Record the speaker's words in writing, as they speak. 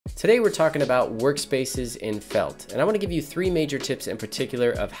Today we're talking about workspaces in Felt, and I want to give you 3 major tips in particular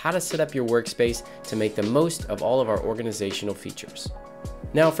of how to set up your workspace to make the most of all of our organizational features.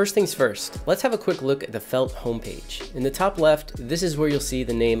 Now, first things first, let's have a quick look at the Felt homepage. In the top left, this is where you'll see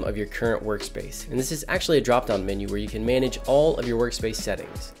the name of your current workspace, and this is actually a drop-down menu where you can manage all of your workspace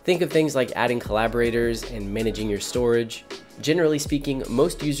settings. Think of things like adding collaborators and managing your storage. Generally speaking,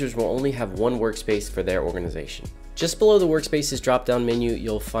 most users will only have one workspace for their organization. Just below the Workspaces drop-down menu,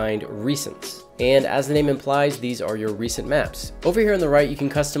 you'll find Recents. And as the name implies, these are your recent maps. Over here on the right, you can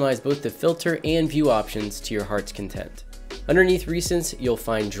customize both the filter and view options to your heart's content. Underneath Recents, you'll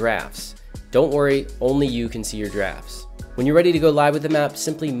find Drafts. Don't worry, only you can see your drafts. When you're ready to go live with the map,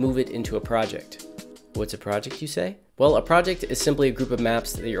 simply move it into a project. What's a project, you say? Well, a project is simply a group of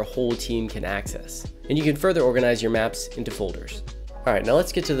maps that your whole team can access. And you can further organize your maps into folders. All right, now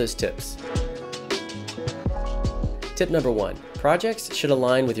let's get to those tips. Tip number 1, projects should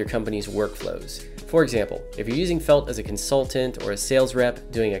align with your company's workflows. For example, if you're using Felt as a consultant or a sales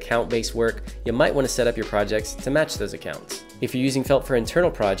rep doing account-based work, you might want to set up your projects to match those accounts. If you're using Felt for internal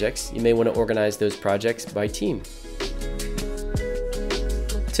projects, you may want to organize those projects by team.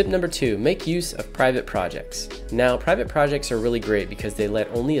 Tip number 2, make use of private projects. Now, private projects are really great because they let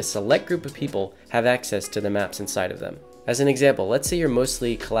only a select group of people have access to the maps inside of them. As an example, let's say you're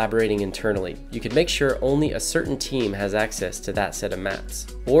mostly collaborating internally. You could make sure only a certain team has access to that set of maps.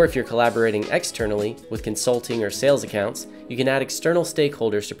 Or if you're collaborating externally with consulting or sales accounts, you can add external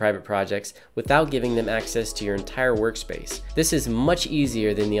stakeholders to private projects without giving them access to your entire workspace. This is much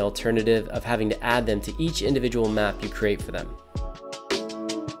easier than the alternative of having to add them to each individual map you create for them.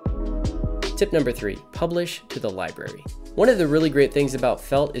 Tip number 3, publish to the library. One of the really great things about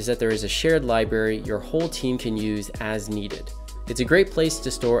Felt is that there is a shared library your whole team can use as needed. It's a great place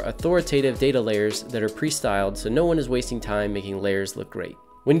to store authoritative data layers that are pre-styled so no one is wasting time making layers look great.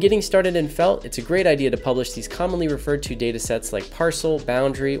 When getting started in Felt, it's a great idea to publish these commonly referred to datasets like parcel,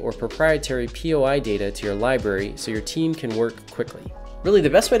 boundary, or proprietary POI data to your library so your team can work quickly. Really,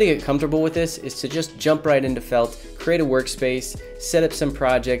 the best way to get comfortable with this is to just jump right into Felt, create a workspace, set up some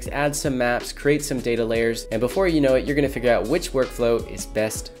projects, add some maps, create some data layers, and before you know it, you're going to figure out which workflow is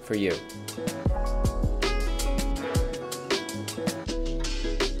best for you.